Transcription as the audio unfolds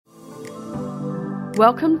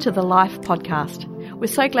Welcome to the Life Podcast. We're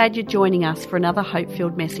so glad you're joining us for another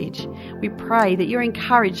hope-filled message. We pray that you're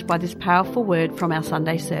encouraged by this powerful word from our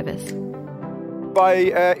Sunday service.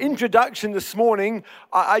 By introduction this morning,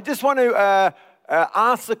 I just want to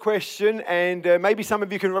ask the question, and maybe some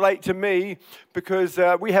of you can relate to me, because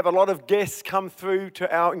we have a lot of guests come through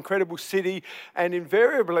to our incredible city, and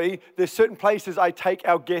invariably there's certain places I take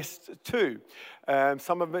our guests to.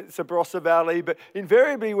 Some of it's the Barossa Valley, but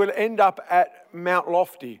invariably we'll end up at Mount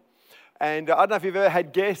Lofty. And I don't know if you've ever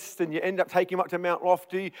had guests and you end up taking them up to Mount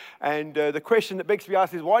Lofty. And the question that begs to be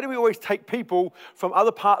asked is, why do we always take people from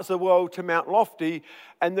other parts of the world to Mount Lofty?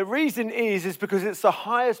 And the reason is because it's the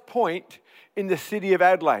highest point in the city of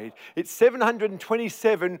Adelaide. It's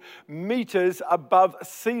 727 meters above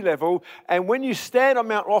sea level. And when you stand on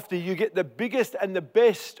Mount Lofty, you get the biggest and the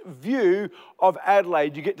best view of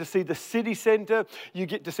Adelaide. You get to see the city centre, you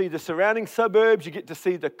get to see the surrounding suburbs, you get to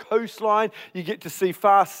see the coastline, you get to see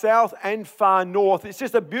far south and far north. It's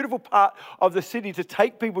just a beautiful part of the city to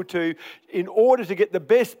take people to in order to get the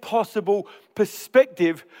best possible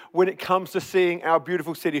perspective when it comes to seeing our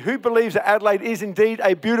beautiful city. Who believes that Adelaide is indeed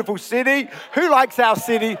a beautiful city? Who likes our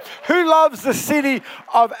city? Who loves the city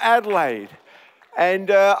of Adelaide?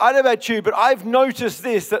 And I don't know about you, but I've noticed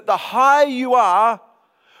this, that the higher you are,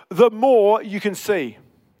 the more you can see.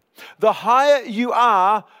 The higher you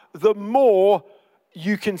are, the more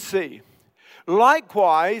you can see.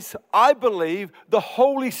 Likewise, I believe the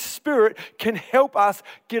Holy Spirit can help us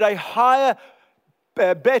get a higher,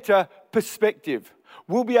 better perspective.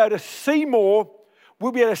 We'll be able to see more,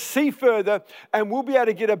 we'll be able to see further, and we'll be able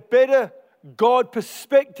to get a better God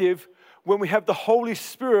perspective when we have the Holy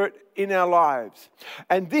Spirit in our lives.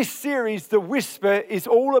 And this series, The Whisper, is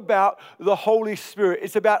all about the Holy Spirit.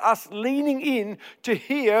 It's about us leaning in to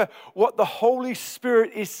hear what the Holy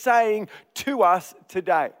Spirit is saying to us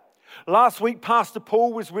today. Last week, Pastor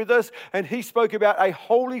Paul was with us, and he spoke about a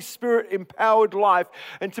Holy Spirit-empowered life.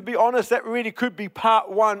 And to be honest, that really could be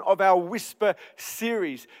part one of our Whisper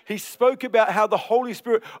series. He spoke about how the Holy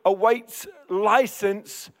Spirit awaits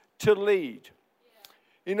license to lead.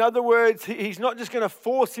 In other words, he's not just going to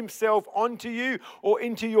force himself onto you or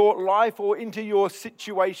into your life or into your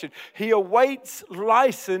situation. He awaits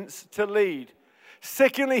license to lead.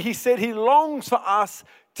 Secondly, he said he longs for us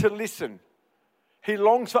to listen. He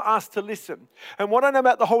longs for us to listen. And what I know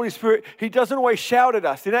about the Holy Spirit, he doesn't always shout at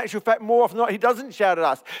us. In actual fact, more often than not, he doesn't shout at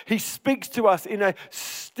us. He speaks to us in a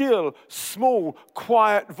still, small,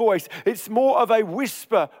 quiet voice. It's more of a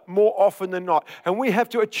whisper more often than not. And we have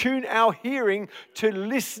to attune our hearing to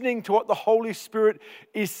listening to what the Holy Spirit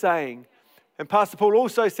is saying. And Pastor Paul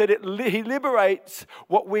also said he liberates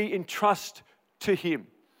what we entrust to him.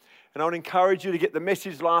 And I would encourage you to get the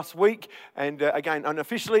message last week. And again,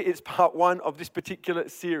 unofficially, it's part one of this particular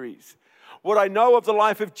series. What I know of the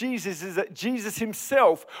life of Jesus is that Jesus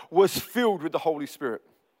himself was filled with the Holy Spirit.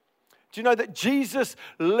 Do you know that Jesus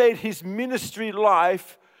led his ministry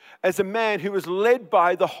life as a man who was led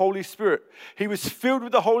by the Holy Spirit? He was filled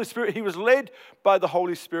with the Holy Spirit. He was led by the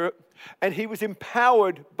Holy Spirit. And he was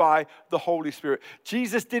empowered by the Holy Spirit.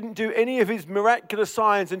 Jesus didn't do any of his miraculous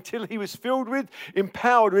signs until he was filled with,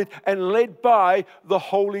 empowered with, and led by the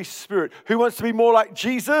Holy Spirit. Who wants to be more like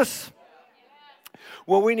Jesus?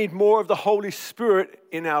 Well, we need more of the Holy Spirit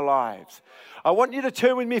in our lives. I want you to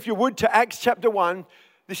turn with me, if you would, to Acts chapter 1.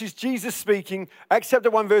 This is Jesus speaking. Acts chapter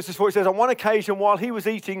 1 verses 4, it says, on one occasion while he was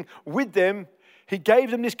eating with them, he gave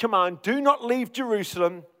them this command: do not leave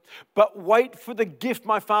Jerusalem, but wait for the gift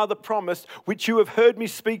my Father promised, which you have heard me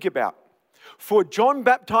speak about. For John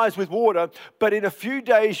baptized with water, but in a few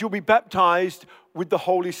days you'll be baptized with the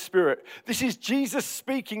Holy Spirit. This is Jesus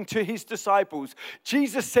speaking to his disciples.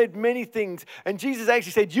 Jesus said many things, and Jesus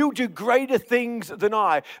actually said, you'll do greater things than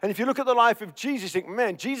I. And if you look at the life of Jesus, you think,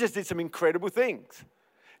 man, Jesus did some incredible things.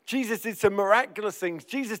 Jesus did some miraculous things.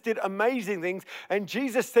 Jesus did amazing things. And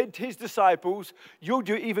Jesus said to his disciples, you'll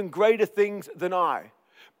do even greater things than I.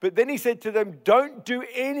 But then he said to them, don't do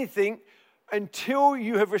anything until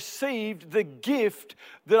you have received the gift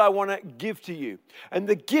that I want to give to you. And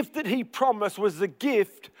the gift that he promised was the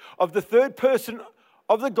gift of the third person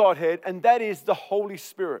of the Godhead, and that is the Holy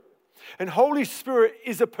Spirit. And Holy Spirit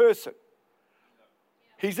is a person.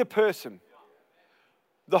 He's a person.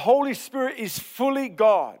 The Holy Spirit is fully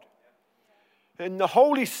God. And the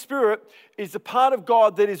Holy Spirit is the part of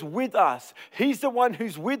God that is with us. He's the one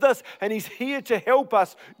who's with us, and he's here to help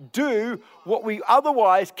us do what we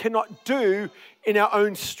otherwise cannot do in our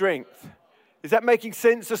own strength. Is that making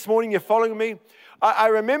sense this morning? You're following me? I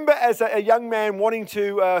remember as a young man wanting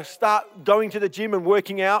to start going to the gym and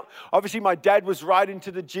working out. Obviously, my dad was right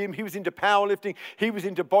into the gym. He was into powerlifting. He was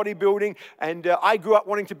into bodybuilding. And I grew up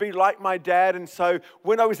wanting to be like my dad. And so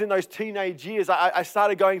when I was in those teenage years, I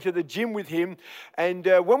started going to the gym with him. And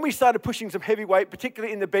when we started pushing some heavy weight,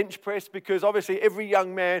 particularly in the bench press, because obviously every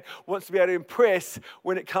young man wants to be able to impress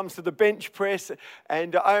when it comes to the bench press.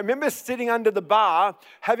 And I remember sitting under the bar,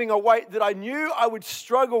 having a weight that I knew I would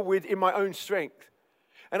struggle with in my own strength.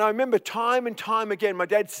 And I remember time and time again, my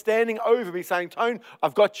dad standing over me saying, Tone,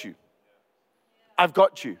 I've got you. I've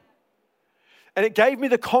got you. And it gave me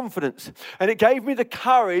the confidence and it gave me the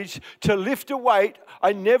courage to lift a weight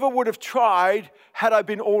I never would have tried had I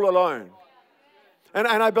been all alone. And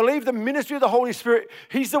I believe the ministry of the Holy Spirit,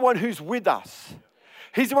 He's the one who's with us.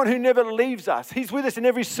 He's the one who never leaves us. He's with us in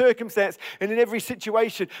every circumstance and in every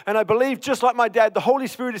situation. And I believe, just like my dad, the Holy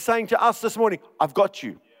Spirit is saying to us this morning, I've got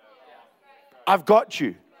you. I've got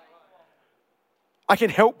you. I can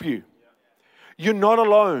help you. You're not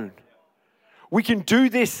alone. We can do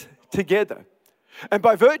this together. And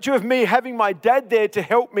by virtue of me having my dad there to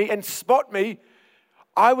help me and spot me,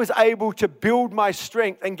 I was able to build my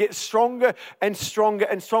strength and get stronger and stronger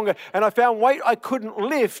and stronger. And I found weight I couldn't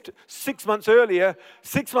lift 6 months earlier.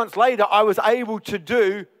 6 months later, I was able to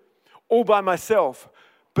do all by myself.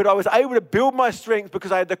 But I was able to build my strength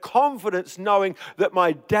because I had the confidence knowing that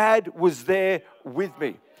my dad was there with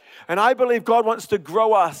me. And I believe God wants to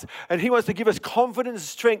grow us and He wants to give us confidence and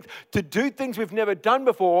strength to do things we've never done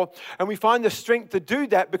before. And we find the strength to do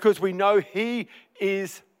that because we know He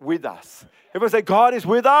is with us. Everyone say, God is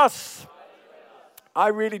with us. I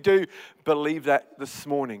really do believe that this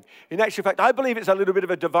morning. In actual fact, I believe it's a little bit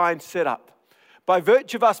of a divine setup. By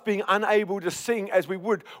virtue of us being unable to sing as we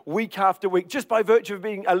would week after week, just by virtue of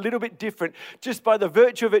being a little bit different, just by the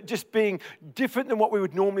virtue of it just being different than what we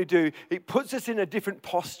would normally do, it puts us in a different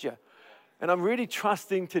posture. And I'm really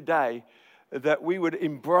trusting today that we would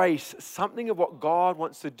embrace something of what God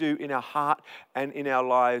wants to do in our heart and in our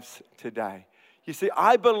lives today. You see,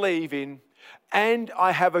 I believe in and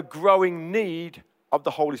I have a growing need of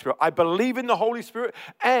the Holy Spirit. I believe in the Holy Spirit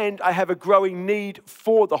and I have a growing need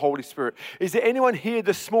for the Holy Spirit. Is there anyone here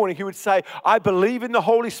this morning who would say, I believe in the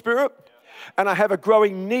Holy Spirit and I have a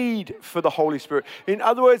growing need for the Holy Spirit? In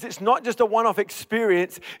other words, it's not just a one-off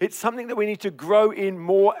experience. It's something that we need to grow in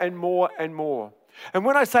more and more and more. And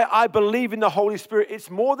when I say I believe in the Holy Spirit, it's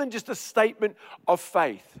more than just a statement of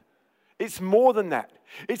faith. It's more than that.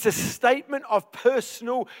 It's a statement of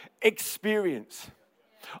personal experience.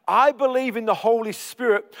 I believe in the Holy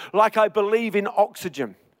Spirit like I believe in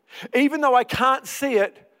oxygen. Even though I can't see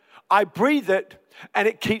it, I breathe it and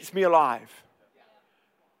it keeps me alive.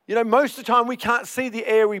 You know, most of the time we can't see the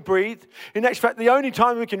air we breathe. In actual fact, the only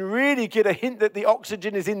time we can really get a hint that the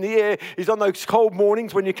oxygen is in the air is on those cold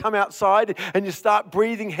mornings when you come outside and you start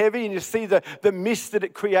breathing heavy and you see the mist that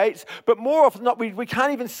it creates. But more often than not, we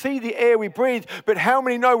can't even see the air we breathe. But how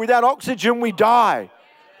many know without oxygen we die?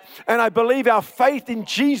 And I believe our faith in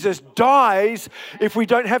Jesus dies if we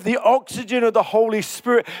don't have the oxygen of the Holy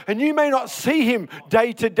Spirit. And you may not see Him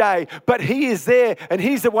day to day, but He is there and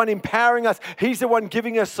He's the one empowering us. He's the one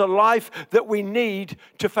giving us the life that we need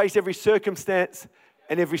to face every circumstance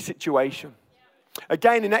and every situation.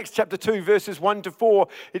 Again, in Acts chapter 2, verses 1 to 4,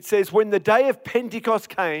 it says, when the day of Pentecost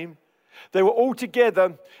came, they were all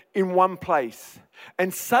together in one place.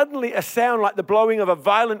 And suddenly a sound like the blowing of a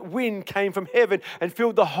violent wind came from heaven and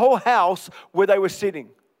filled the whole house where they were sitting.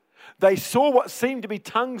 They saw what seemed to be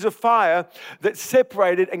tongues of fire that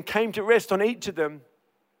separated and came to rest on each of them.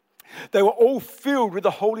 They were all filled with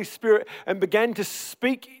the Holy Spirit and began to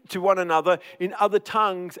speak to one another in other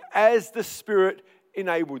tongues as the Spirit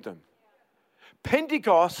enabled them.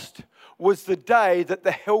 Pentecost was the day that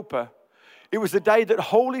the Helper, it was the day that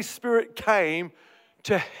Holy Spirit came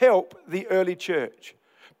to help the early church.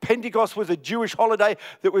 Pentecost was a Jewish holiday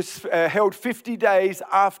that was held 50 days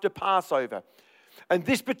after Passover. And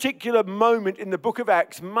this particular moment in the book of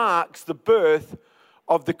Acts marks the birth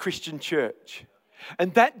of the Christian church.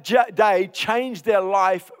 And that day changed their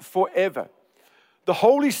life forever. The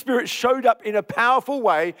Holy Spirit showed up in a powerful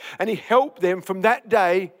way and He helped them from that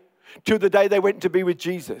day to the day they went to be with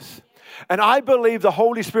Jesus. And I believe the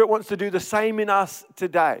Holy Spirit wants to do the same in us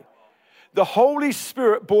today. The Holy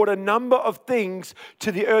Spirit brought a number of things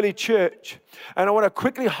to the early church. And I want to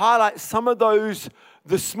quickly highlight some of those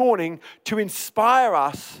this morning to inspire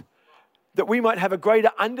us that we might have a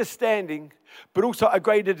greater understanding, but also a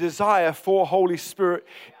greater desire for Holy Spirit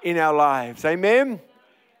in our lives. Amen?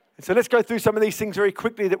 And so let's go through some of these things very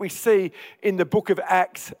quickly that we see in the book of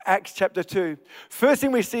Acts, Acts chapter 2. First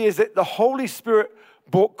thing we see is that the Holy Spirit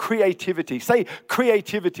brought creativity. Say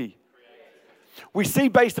creativity. We see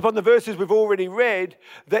based upon the verses we've already read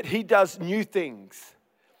that he does new things.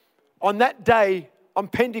 On that day, on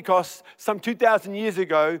Pentecost, some 2,000 years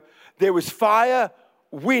ago, there was fire,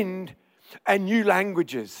 wind, and new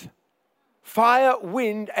languages. Fire,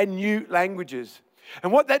 wind, and new languages.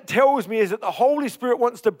 And what that tells me is that the Holy Spirit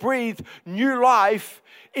wants to breathe new life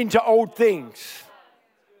into old things.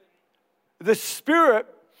 The Spirit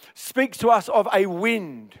speaks to us of a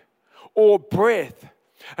wind or breath.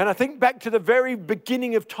 And I think back to the very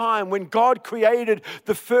beginning of time when God created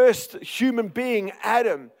the first human being,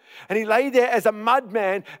 Adam. And he lay there as a mud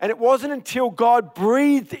man. And it wasn't until God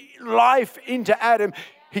breathed life into Adam,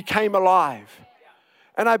 he came alive.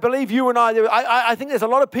 And I believe you and I think there's a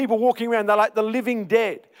lot of people walking around, they're like the living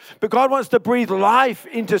dead. But God wants to breathe life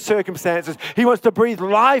into circumstances. He wants to breathe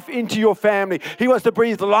life into your family. He wants to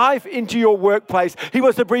breathe life into your workplace. He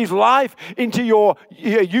wants to breathe life into your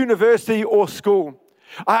university or school.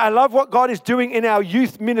 I love what God is doing in our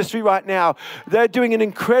youth ministry right now. They're doing an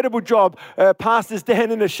incredible job. Pastors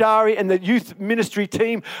Dan and Ashari and the youth ministry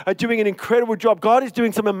team are doing an incredible job. God is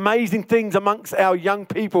doing some amazing things amongst our young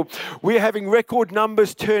people. We're having record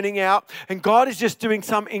numbers turning out, and God is just doing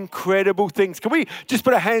some incredible things. Can we just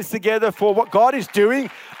put our hands together for what God is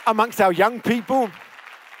doing amongst our young people?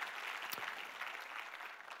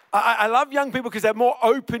 I love young people because they're more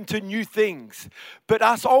open to new things. But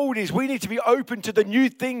us oldies, we need to be open to the new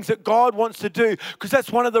things that God wants to do, because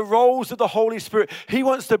that's one of the roles of the Holy Spirit. He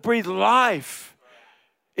wants to breathe life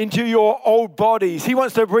into your old bodies. He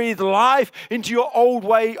wants to breathe life into your old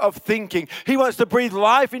way of thinking. He wants to breathe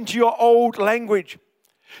life into your old language.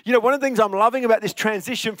 You know, one of the things I'm loving about this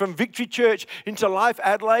transition from Victory Church into Life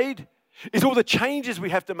Adelaide is all the changes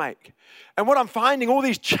we have to make. And what I'm finding, all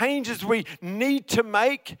these changes we need to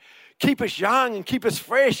make keep us young and keep us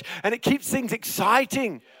fresh, and it keeps things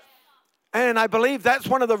exciting. And I believe that's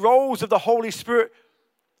one of the roles of the Holy Spirit.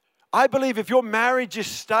 I believe if your marriage is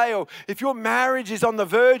stale, if your marriage is on the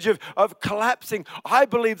verge of collapsing, I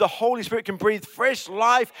believe the Holy Spirit can breathe fresh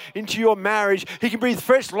life into your marriage. He can breathe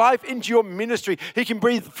fresh life into your ministry. He can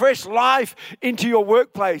breathe fresh life into your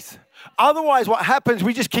workplace. Otherwise, what happens,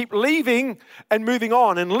 we just keep leaving and moving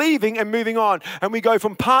on and leaving and moving on. And we go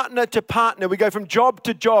from partner to partner. We go from job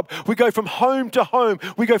to job. We go from home to home.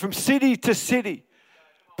 We go from city to city.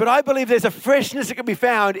 But I believe there's a freshness that can be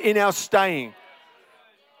found in our staying.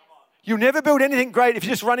 You'll never build anything great if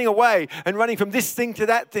you're just running away and running from this thing to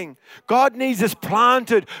that thing. God needs us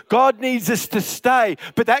planted. God needs us to stay.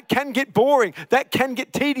 But that can get boring. That can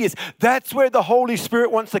get tedious. That's where the Holy Spirit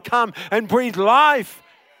wants to come and breathe life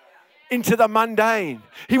into the mundane.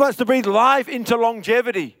 He wants to breathe life into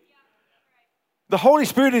longevity. The Holy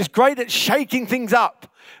Spirit is great at shaking things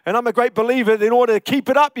up. And I'm a great believer that in order to keep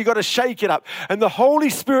it up, you've got to shake it up. And the Holy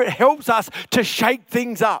Spirit helps us to shake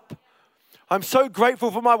things up. I'm so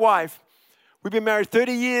grateful for my wife. We've been married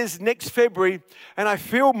 30 years next February, and I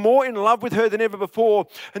feel more in love with her than ever before.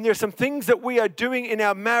 And there are some things that we are doing in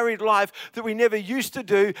our married life that we never used to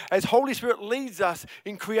do as Holy Spirit leads us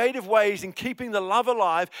in creative ways in keeping the love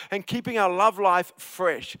alive and keeping our love life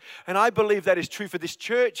fresh. And I believe that is true for this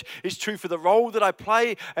church. It's true for the role that I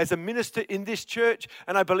play as a minister in this church.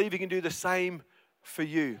 And I believe He can do the same for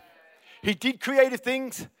you. He did creative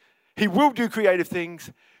things. He will do creative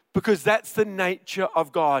things. Because that's the nature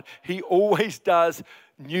of God. He always does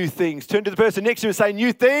new things. Turn to the person next to you and say,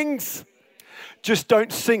 new things. Just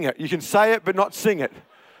don't sing it. You can say it, but not sing it.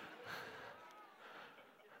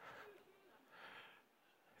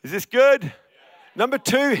 Is this good? Number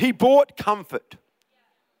 2, He brought comfort.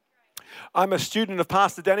 I'm a student of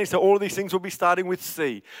Pastor Danny, so all of these things will be starting with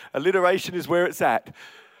C. Alliteration is where it's at.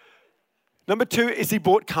 Number 2 is He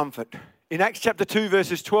brought comfort. In Acts chapter 2,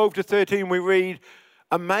 verses 12 to 13, we read,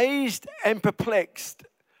 amazed and perplexed,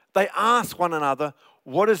 they asked one another,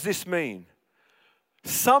 what does this mean?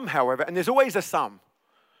 Some, however, and there's always a some.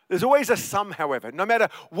 There's always a some, however. No matter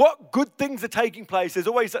what good things are taking place, there's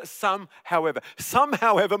always a some, however. Some,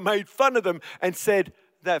 however, made fun of them and said,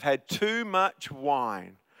 they've had too much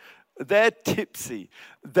wine. They're tipsy.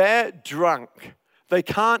 They're drunk. They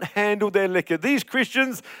can't handle their liquor. These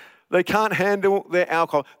Christians, they can't handle their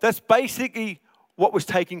alcohol. That's basically what was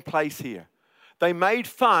taking place here. They made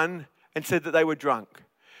fun and said that they were drunk.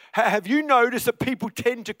 Have you noticed that people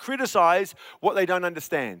tend to criticize what they don't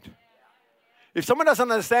understand? If someone doesn't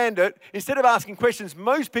understand it, instead of asking questions,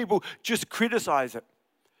 most people just criticize it.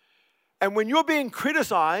 And when you're being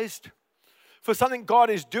criticized for something God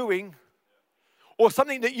is doing, or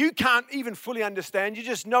something that you can't even fully understand, you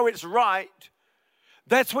just know it's right,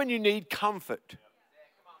 that's when you need comfort.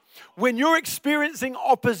 When you're experiencing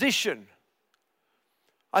opposition,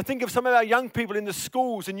 I think of some of our young people in the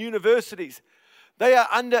schools and universities. They are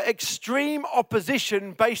under extreme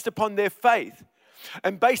opposition based upon their faith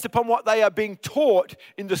and based upon what they are being taught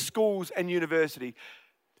in the schools and university.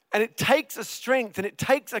 And it takes a strength and it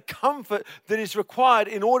takes a comfort that is required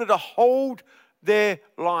in order to hold their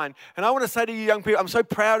line. And I want to say to you young people, I'm so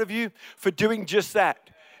proud of you for doing just that.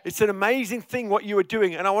 It's an amazing thing what you are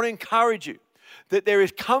doing. And I want to encourage you that there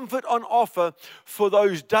is comfort on offer for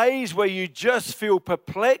those days where you just feel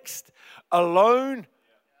perplexed, alone,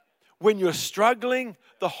 when you're struggling.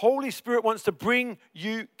 The Holy Spirit wants to bring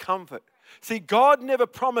you comfort. See, God never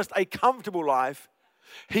promised a comfortable life.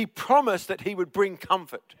 He promised that He would bring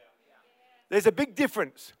comfort. There's a big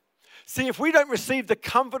difference. See, if we don't receive the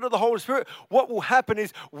comfort of the Holy Spirit, what will happen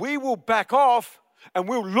is we will back off and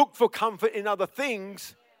we'll look for comfort in other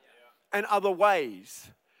things and other ways.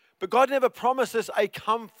 But God never promised us a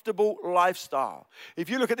comfortable lifestyle. If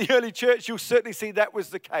you look at the early church, you'll certainly see that was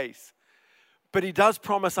the case. But He does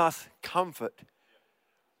promise us comfort.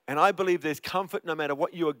 And I believe there's comfort no matter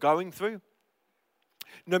what you are going through,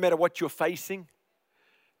 no matter what you're facing,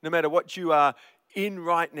 no matter what you are in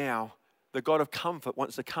right now. The God of comfort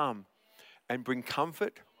wants to come and bring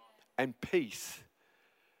comfort and peace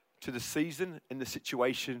to the season and the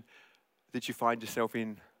situation that you find yourself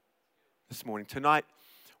in this morning. Tonight,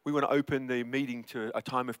 we want to open the meeting to a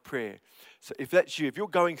time of prayer. So if that's you, if you're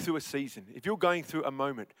going through a season, if you're going through a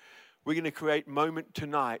moment, we're going to create moment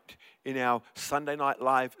tonight in our Sunday Night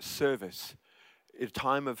Live service. A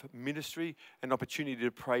time of ministry and opportunity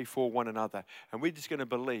to pray for one another. And we're just going to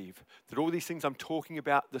believe that all these things I'm talking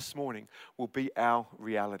about this morning will be our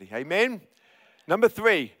reality. Amen? Number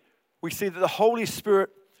 3, we see that the Holy Spirit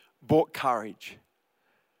brought courage.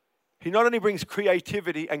 He not only brings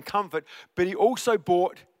creativity and comfort, but He also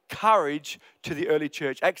brought courage to the early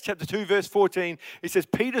church. Acts chapter 2, verse 14, it says,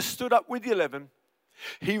 Peter stood up with the 11.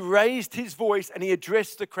 He raised his voice and he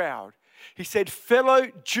addressed the crowd. He said, fellow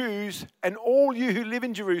Jews and all you who live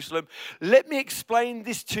in Jerusalem, let me explain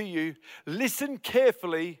this to you. Listen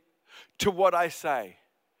carefully to what I say.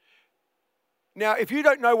 Now, if you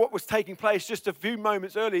don't know what was taking place just a few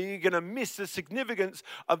moments earlier, you're going to miss the significance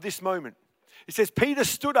of this moment. It says, Peter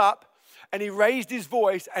stood up and he raised his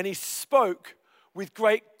voice and he spoke with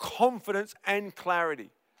great confidence and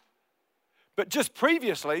clarity. But just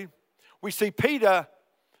previously, we see Peter,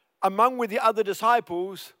 among with the other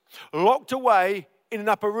disciples, locked away in an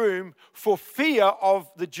upper room for fear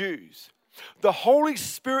of the Jews. The Holy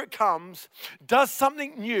Spirit comes, does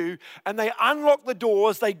something new, and they unlock the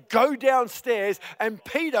doors, they go downstairs, and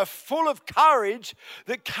Peter, full of courage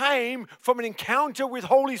that came from an encounter with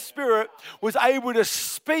Holy Spirit, was able to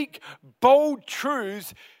speak bold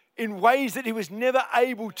truths in ways that he was never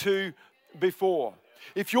able to before.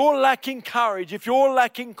 If you're lacking courage, if you're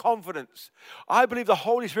lacking confidence, I believe the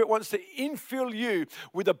Holy Spirit wants to infill you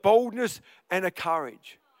with a boldness and a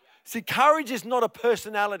courage. See, courage is not a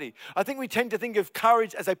personality. I think we tend to think of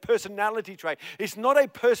courage as a personality trait. It's not a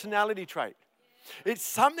personality trait. It's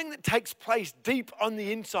something that takes place deep on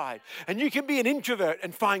the inside. And you can be an introvert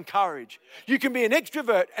and find courage. You can be an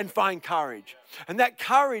extrovert and find courage. And that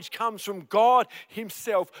courage comes from God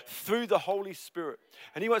Himself through the Holy Spirit.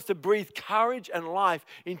 And He wants to breathe courage and life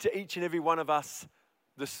into each and every one of us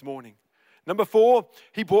this morning. Number 4,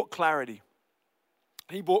 He brought clarity.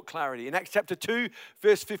 He brought clarity. In Acts chapter 2,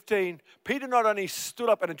 verse 15, Peter not only stood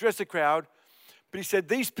up and addressed the crowd, but he said,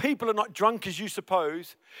 these people are not drunk as you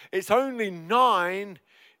suppose. It's only 9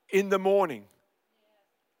 in the morning.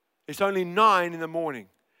 It's only 9 in the morning.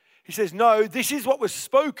 He says, no, this is what was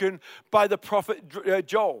spoken by the prophet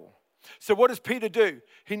Joel. So what does Peter do?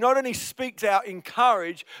 He not only speaks out in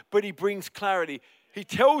courage, but he brings clarity. He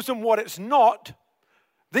tells them what it's not.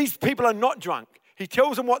 These people are not drunk. He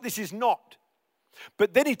tells them what this is not.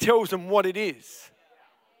 But then he tells them what it is.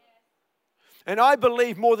 And I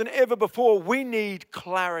believe more than ever before, we need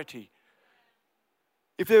clarity.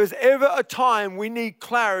 If there was ever a time we need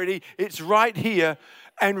clarity, it's right here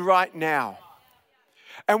and right now.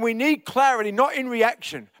 And we need clarity, not in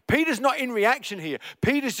reaction. Peter's not in reaction here.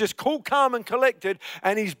 Peter's just cool, calm, and collected,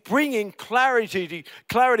 and he's bringing clarity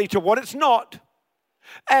to what it's not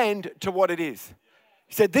and to what it is.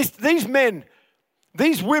 He said, these men,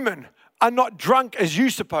 these women are not drunk as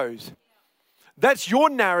you suppose. That's your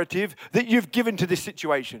narrative that you've given to this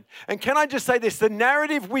situation. And can I just say this? The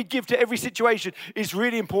narrative we give to every situation is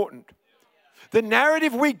really important. The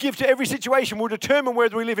narrative we give to every situation will determine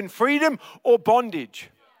whether we live in freedom or bondage.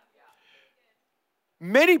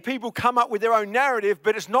 Many people come up with their own narrative,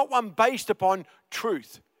 but it's not one based upon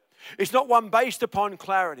truth. It's not one based upon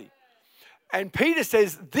clarity. And Peter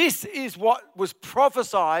says, this is what was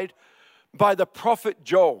prophesied by the prophet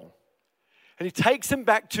Joel. And he takes them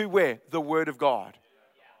back to where? The Word of God.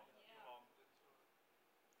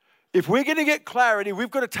 If we're going to get clarity,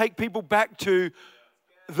 we've got to take people back to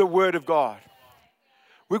the Word of God.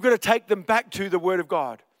 We've got to take them back to the Word of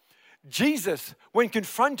God. Jesus, when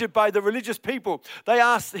confronted by the religious people,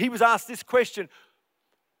 he was asked this question: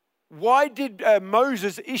 why did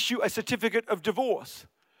Moses issue a certificate of divorce?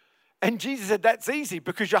 And Jesus said, that's easy,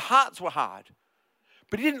 because your hearts were hard.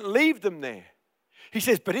 But he didn't leave them there. He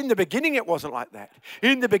says, but in the beginning it wasn't like that.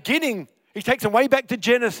 In the beginning, he takes them way back to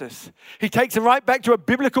Genesis. He takes them right back to a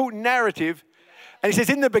biblical narrative. And he says,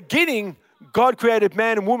 in the beginning, God created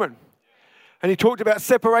man and woman. And he talked about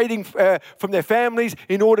separating from their families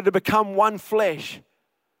in order to become one flesh.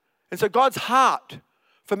 And so God's heart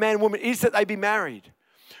for man and woman is that they be married.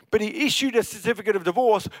 But he issued a certificate of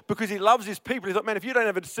divorce because he loves his people. He thought, man, if you don't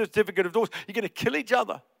have a certificate of divorce, you're going to kill each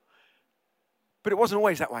other. But it wasn't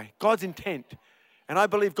always that way. God's intent, and I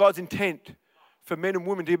believe God's intent for men and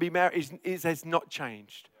women to be married has not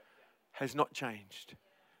changed. Has not changed.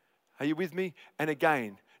 Are you with me? And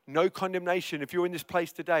again, no condemnation if you're in this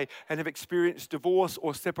place today and have experienced divorce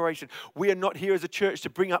or separation. We are not here as a church to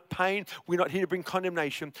bring up pain. We're not here to bring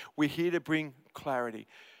condemnation. We're here to bring clarity.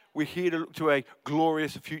 We're here to look to a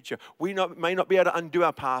glorious future. We may not be able to undo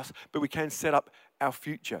our past, but we can set up our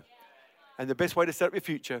future. And the best way to set up your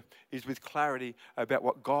future is with clarity about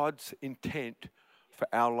what God's intent for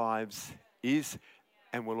our lives is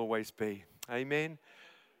and will always be. Amen.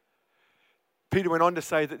 Peter went on to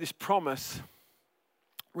say that this promise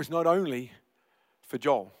was not only for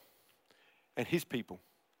Joel and his people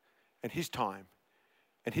and his time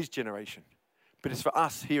and his generation, but it's for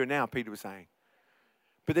us here and now, Peter was saying.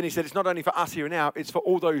 But then he said it's not only for us here and now, it's for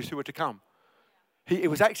all those who are to come. It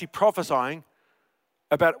was actually prophesying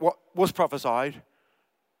about what was prophesied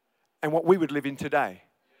and what we would live in today.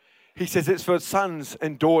 He says it's for sons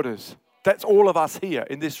and daughters. That's all of us here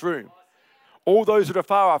in this room. All those that are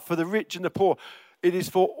far off, for the rich and the poor. It is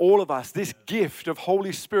for all of us. This gift of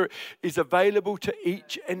Holy Spirit is available to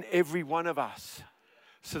each and every one of us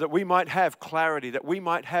so that we might have clarity, that we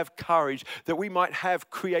might have courage, that we might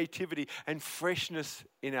have creativity and freshness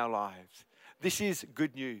in our lives. This is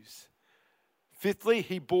good news. Fifthly,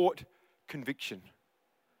 he brought conviction.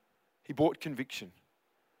 He brought conviction.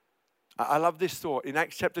 I love this thought. In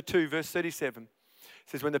Acts chapter 2, verse 37, it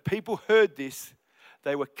says, when the people heard this,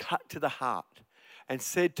 they were cut to the heart and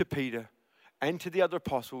said to Peter and to the other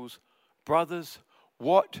apostles, brothers,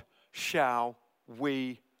 what shall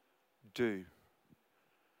we do?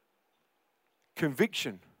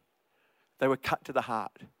 Conviction. They were cut to the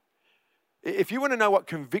heart. If you want to know what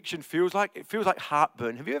conviction feels like, it feels like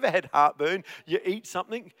heartburn. Have you ever had heartburn? You eat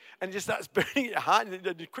something and it just starts burning at your heart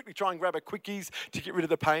and you quickly try and grab a Quickies to get rid of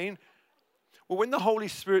the pain. Well, when the Holy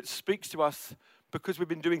Spirit speaks to us because we've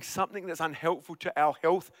been doing something that's unhelpful to our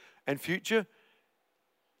health and future,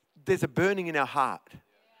 there's a burning in our heart.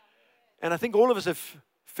 And I think all of us have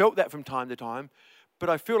felt that from time to time, but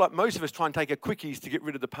I feel like most of us try and take a Quickies to get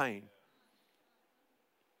rid of the pain.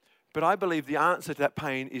 But I believe the answer to that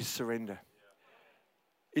pain is surrender.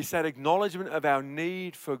 It's that acknowledgement of our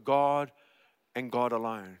need for God and God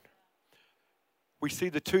alone. We see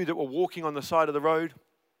the two that were walking on the side of the road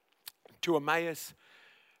to Emmaus,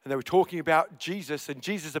 and they were talking about Jesus, and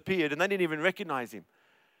Jesus appeared, and they didn't even recognize him.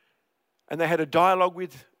 And they had a dialogue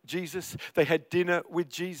with Jesus. They had dinner with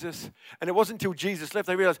Jesus. And it wasn't until Jesus left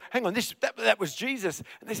they realized, hang on, that was Jesus.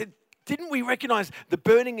 And they said, didn't we recognize the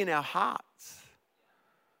burning in our hearts?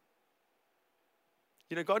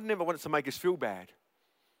 You know, God never wants to make us feel bad.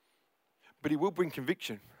 But he will bring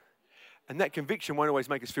conviction. And that conviction won't always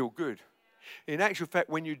make us feel good. In actual fact,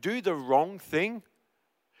 when you do the wrong thing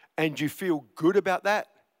and you feel good about that,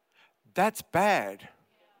 that's bad.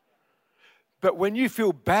 But when you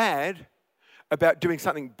feel bad about doing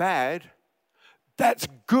something bad, that's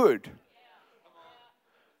good.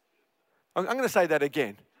 I'm going to say that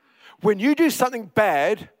again. When you do something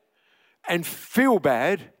bad and feel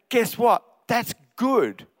bad, guess what? That's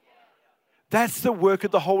good. That's the work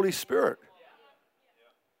of the Holy Spirit.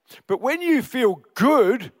 But when you feel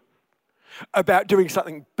good about doing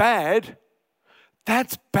something bad,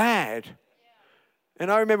 that's bad.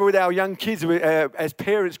 And I remember with our young kids, as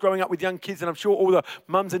parents growing up with young kids, and I'm sure all the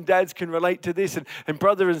mums and dads can relate to this, and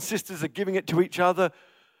brothers and sisters are giving it to each other,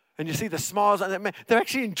 and you see the smiles on that man, they're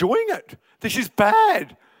actually enjoying it. This is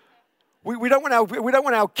bad. We don't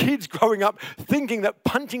want our kids growing up thinking that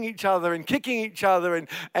punching each other and kicking each other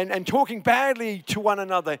and talking badly to one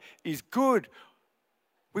another is good.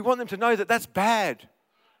 We want them to know that that's bad.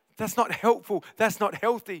 That's not helpful. That's not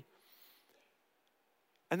healthy.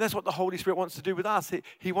 And that's what the Holy Spirit wants to do with us.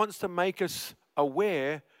 He wants to make us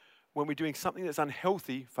aware when we're doing something that's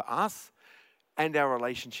unhealthy for us and our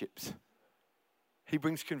relationships. He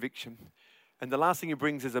brings conviction. And the last thing he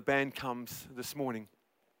brings as a band comes this morning,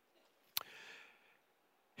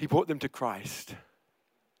 he brought them to Christ.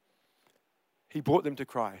 He brought them to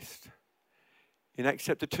Christ. In Acts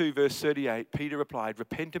chapter 2, verse 38, Peter replied,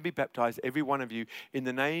 "Repent and be baptized, every one of you, in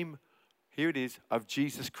the name," here it is, "of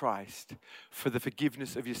Jesus Christ, for the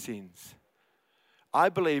forgiveness of your sins." I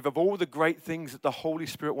believe of all the great things that the Holy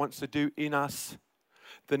Spirit wants to do in us,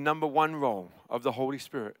 the number one role of the Holy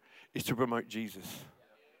Spirit is to promote Jesus.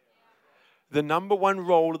 The number one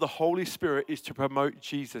role of the Holy Spirit is to promote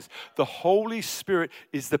Jesus. The Holy Spirit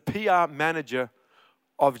is the PR manager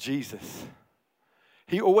of Jesus.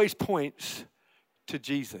 He always points to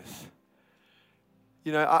Jesus.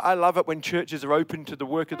 You know, I love it when churches are open to the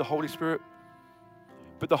work of the Holy Spirit.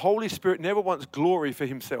 But the Holy Spirit never wants glory for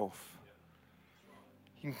himself.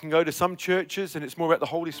 You can go to some churches and it's more about the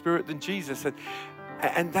Holy Spirit than Jesus.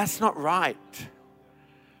 And that's not right.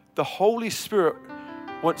 The Holy Spirit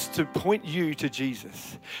wants to point you to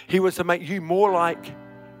Jesus. He wants to make you more like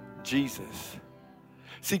Jesus.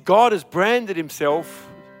 See, God has branded himself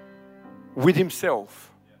with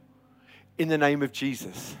himself in the name of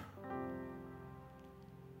Jesus.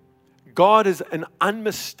 God is an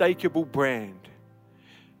unmistakable brand.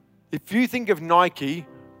 If you think of Nike,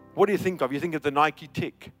 what do you think of? You think of the Nike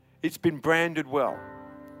tick. It's been branded well.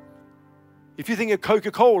 If you think of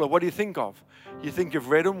Coca-Cola, what do you think of? You think of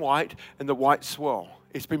red and white and the white swirl.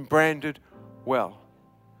 It's been branded well.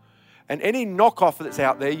 And any knockoff that's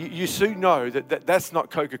out there, you soon know that that's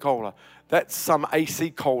not Coca-Cola. That's some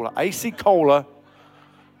AC Cola. AC Cola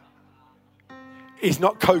is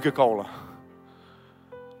not Coca-Cola.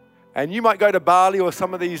 And you might go to Bali or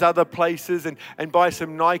some of these other places and buy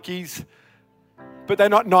some Nikes, but they're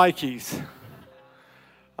not Nikes.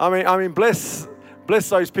 I mean, bless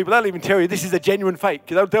those people. They'll even tell you this is a genuine fake.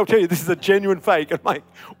 They'll tell you this is a genuine fake. I'm like,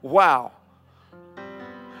 wow.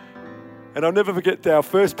 And I'll never forget our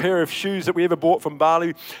first pair of shoes that we ever bought from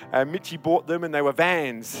Bali. Mitchie bought them and they were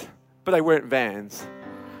Vans, but they weren't Vans.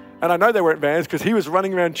 And I know they weren't Vans because he was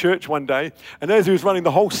running around church one day, and as he was running,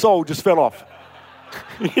 the whole sole just fell off.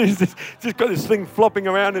 He's just got this thing flopping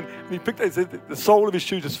around, and he picked it, the sole of his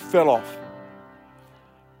shoe just fell off.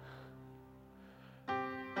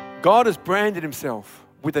 God has branded himself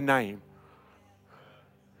with a name.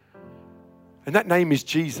 And that name is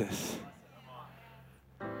Jesus.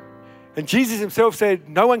 And Jesus himself said,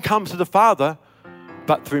 "No one comes to the Father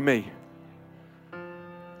but through me."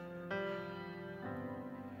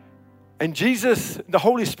 And Jesus, the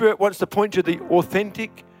Holy Spirit, wants to point to the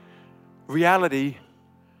authentic reality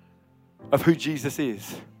of who Jesus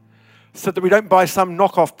is, so that we don't buy some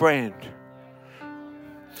knockoff brand,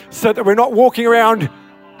 so that we're not walking around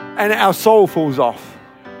and our soul falls off.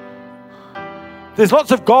 There's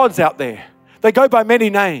lots of gods out there. They go by many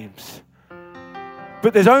names.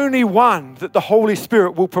 But there's only one that the Holy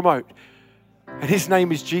Spirit will promote, and his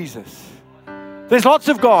name is Jesus. There's lots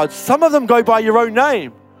of gods. Some of them go by your own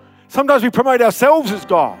name. Sometimes we promote ourselves as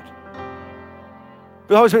God. But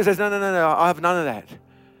the Holy Spirit says, no, I have none of that.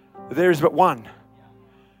 There is but one,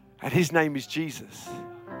 and his name is Jesus.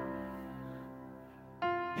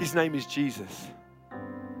 His name is Jesus.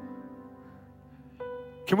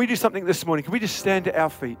 Can we do something this morning? Can we just stand to our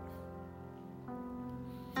feet?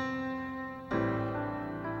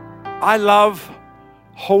 I love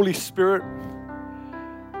Holy Spirit.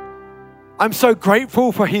 I'm so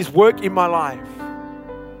grateful for his work in my life.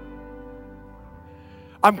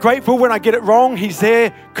 I'm grateful when I get it wrong, he's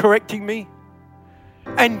there correcting me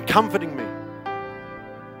and comforting me.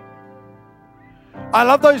 I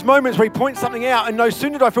love those moments where he points something out, and no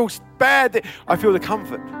sooner do I feel bad, I feel the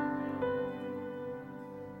comfort.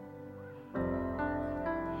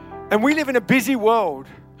 And we live in a busy world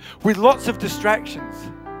with lots of distractions.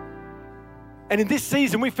 And in this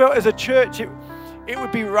season, we felt as a church, it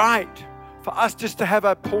would be right for us just to have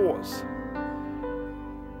a pause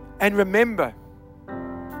and remember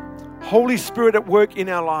Holy Spirit at work in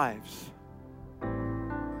our lives.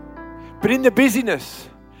 But in the busyness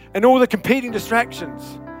and all the competing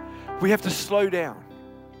distractions, we have to slow down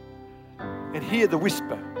and hear the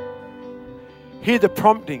whisper, hear the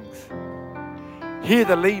promptings, hear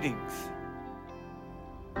the leadings.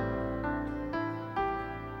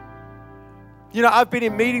 You know, I've been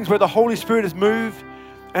in meetings where the Holy Spirit has moved,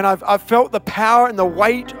 and I've felt the power and the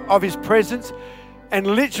weight of his presence and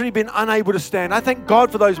literally been unable to stand. I thank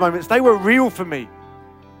God for those moments. They were real for me.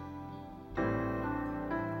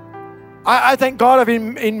 I thank God I've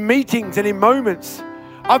been in meetings and in moments.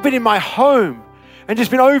 I've been in my home and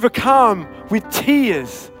just been overcome with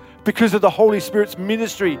tears because of the Holy Spirit's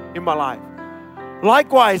ministry in my life.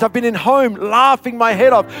 Likewise, I've been in home laughing my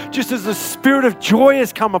head off just as the spirit of joy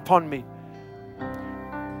has come upon me.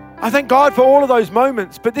 I thank God for all of those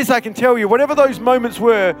moments, but this I can tell you, whatever those moments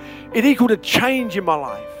were, it equaled a change in my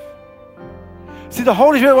life. See, the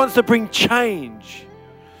Holy Spirit wants to bring change.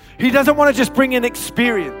 He doesn't want to just bring an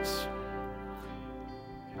experience.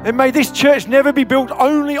 And may this church never be built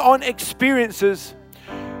only on experiences,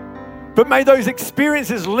 but may those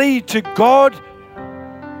experiences lead to God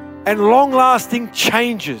and long-lasting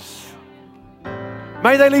changes.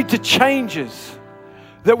 May they lead to changes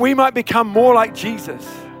that we might become more like Jesus.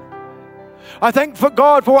 I thank for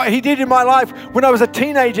God for what He did in my life when I was a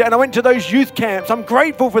teenager and I went to those youth camps. I'm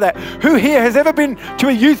grateful for that. Who here has ever been to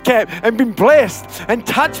a youth camp and been blessed and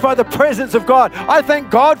touched by the presence of God? I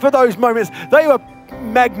thank God for those moments. They were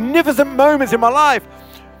magnificent moments in my life.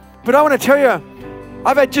 But I want to tell you,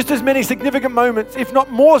 I've had just as many significant moments, if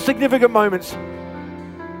not more significant moments.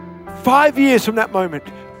 5 years from that moment,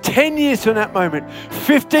 10 years from that moment,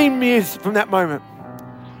 15 years from that moment.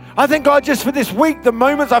 I thank God just for this week, the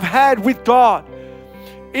moments I've had with God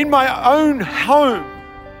in my own home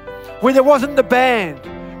where there wasn't the band,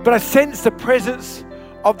 but I sensed the presence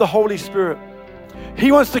of the Holy Spirit.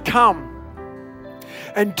 He wants to come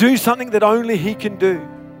and do something that only He can do.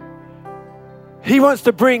 He wants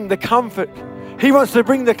to bring the comfort. He wants to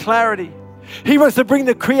bring the clarity. He wants to bring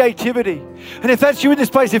the creativity. And if that's you in this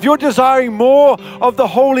place, if you're desiring more of the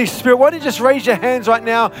Holy Spirit, why don't you just raise your hands right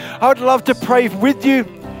now? I would love to pray with you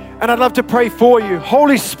and I'd love to pray for you.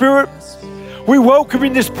 Holy Spirit, we welcome you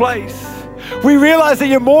in this place. We realize that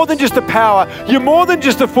you're more than just a power. You're more than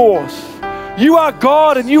just a force. You are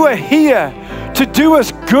God and you are here to do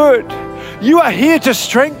us good. You are here to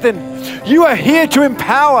strengthen. You are here to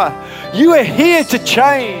empower. You are here to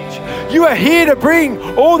change. You are here to bring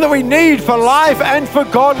all that we need for life and for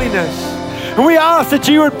godliness. And we ask that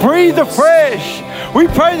you would breathe afresh. We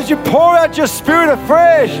pray that you pour out your Spirit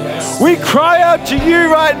afresh. We cry out to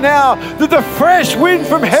you right now that the fresh wind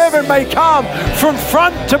from heaven may come from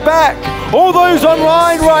front to back. All those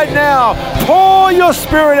online right now, pour your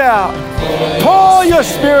Spirit out. Pour your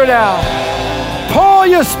Spirit out. Pour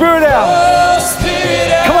your Spirit out.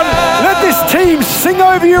 Come on, let this team sing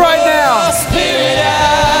over you right now.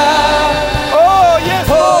 Oh, yes,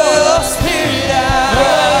 Lord.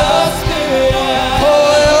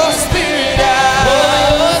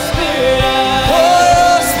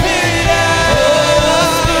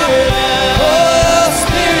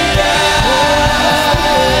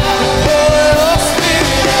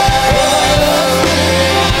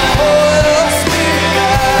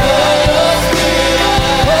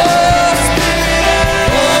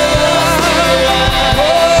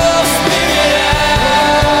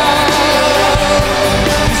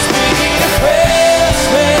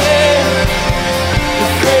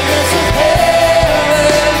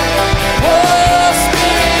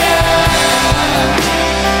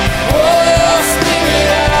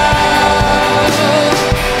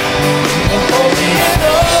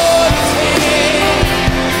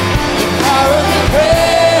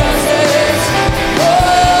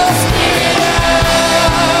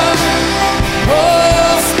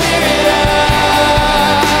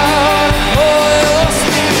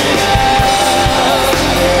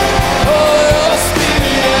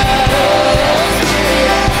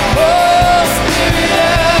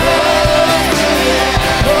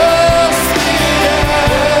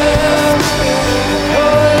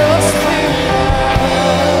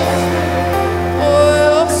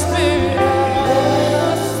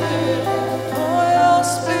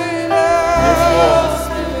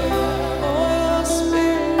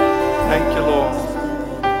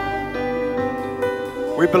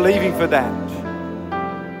 Believing for that.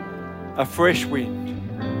 A fresh wind,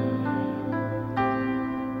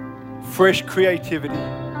 fresh creativity,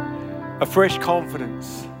 a fresh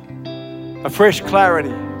confidence, a fresh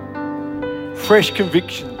clarity, fresh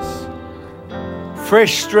convictions,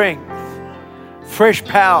 fresh strength, fresh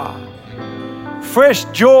power, fresh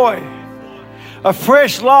joy, a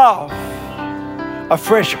fresh love, a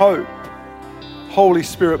fresh hope. Holy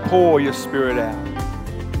Spirit, pour your Spirit out.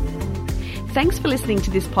 Thanks for listening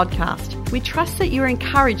to this podcast. We trust that you're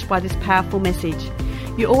encouraged by this powerful message.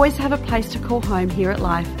 You always have a place to call home here at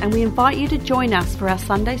Life, and we invite you to join us for our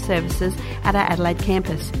Sunday services at our Adelaide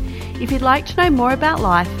campus. If you'd like to know more about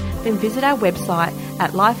Life, then visit our website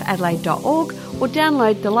at lifeadelaide.org or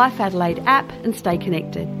download the Life Adelaide app and stay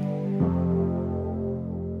connected.